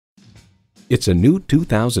It's a new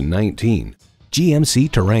 2019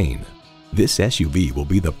 GMC Terrain. This SUV will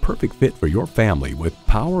be the perfect fit for your family with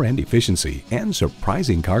power and efficiency and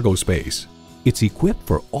surprising cargo space. It's equipped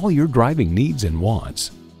for all your driving needs and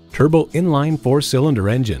wants. Turbo inline 4-cylinder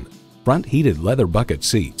engine, front heated leather bucket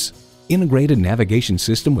seats, integrated navigation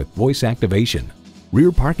system with voice activation,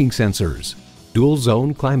 rear parking sensors, dual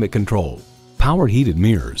zone climate control, power heated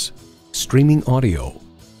mirrors, streaming audio,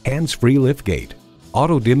 hands-free liftgate,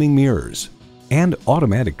 auto dimming mirrors, and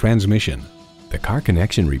automatic transmission. The Car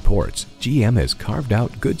Connection reports GM has carved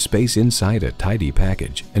out good space inside a tidy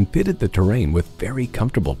package and fitted the Terrain with very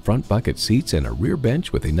comfortable front bucket seats and a rear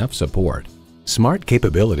bench with enough support. Smart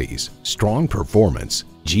capabilities, strong performance,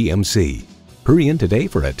 GMC. Hurry in today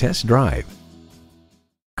for a test drive.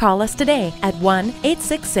 Call us today at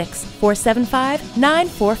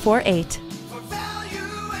 1-866-475-9448.